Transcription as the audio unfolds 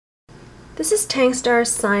This is Tangstar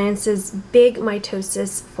Science's Big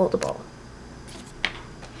Mitosis Foldable.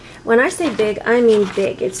 When I say big, I mean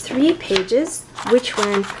big. It's 3 pages, which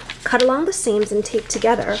when cut along the seams and taped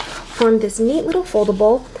together, form this neat little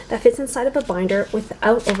foldable that fits inside of a binder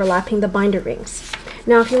without overlapping the binder rings.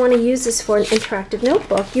 Now, if you want to use this for an interactive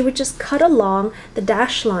notebook, you would just cut along the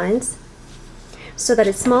dashed lines so that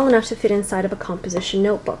it's small enough to fit inside of a composition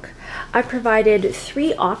notebook. I've provided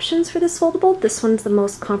 3 options for this foldable. This one's the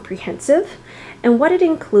most comprehensive, and what it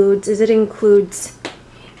includes is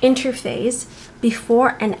interphase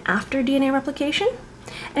before and after DNA replication,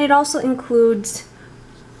 and it also includes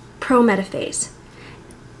prometaphase.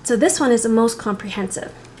 So this one is the most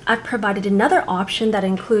comprehensive. I've provided another option that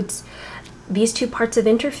includes these 2 parts of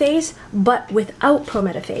interphase but without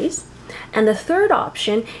prometaphase. And the third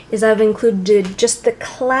option is I've included just the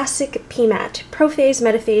classic PMAT, prophase,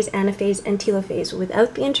 metaphase, anaphase, and telophase,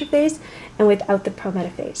 without the interphase and without the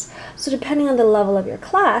prometaphase. So depending on the level of your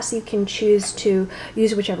class, you can choose to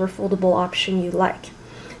use whichever foldable option you like.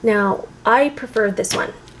 Now, I prefer this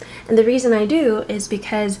one. And the reason I do is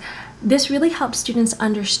because this really helps students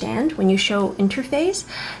understand, when you show interphase,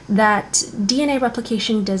 that DNA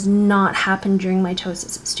replication does not happen during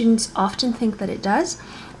mitosis. Students often think that it does,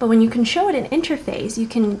 but when you can show it in interphase, you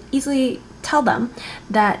can easily tell them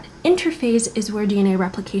that interphase is where DNA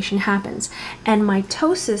replication happens, and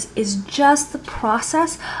mitosis is just the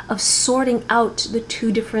process of sorting out the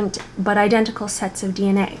 2 different but identical sets of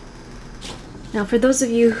DNA. Now, for those of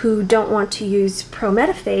you who don't want to use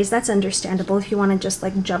prometaphase, that's understandable if you want to just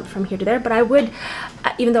like jump from here to there, but I would,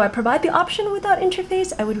 even though I provide the option without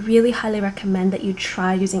interphase, I would really highly recommend that you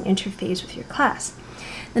try using interphase with your class.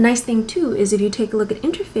 The nice thing too is if you take a look at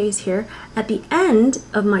interphase here, at the end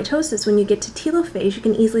of mitosis, when you get to telophase, you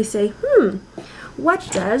can easily say, what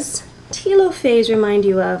does telophase remind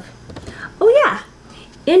you of? Oh yeah,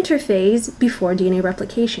 interphase before DNA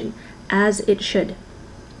replication, as it should.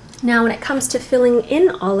 Now, when it comes to filling in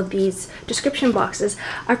all of these description boxes,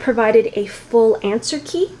 I've provided a full answer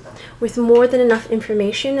key with more than enough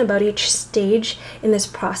information about each stage in this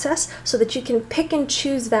process so that you can pick and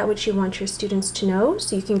choose that which you want your students to know,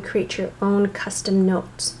 so you can create your own custom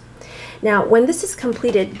notes. Now, when this is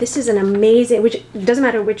completed, this is an amazing, which doesn't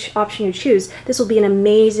matter which option you choose, this will be an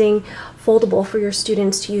amazing foldable for your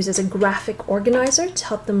students to use as a graphic organizer to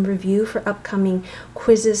help them review for upcoming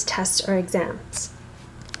quizzes, tests, or exams.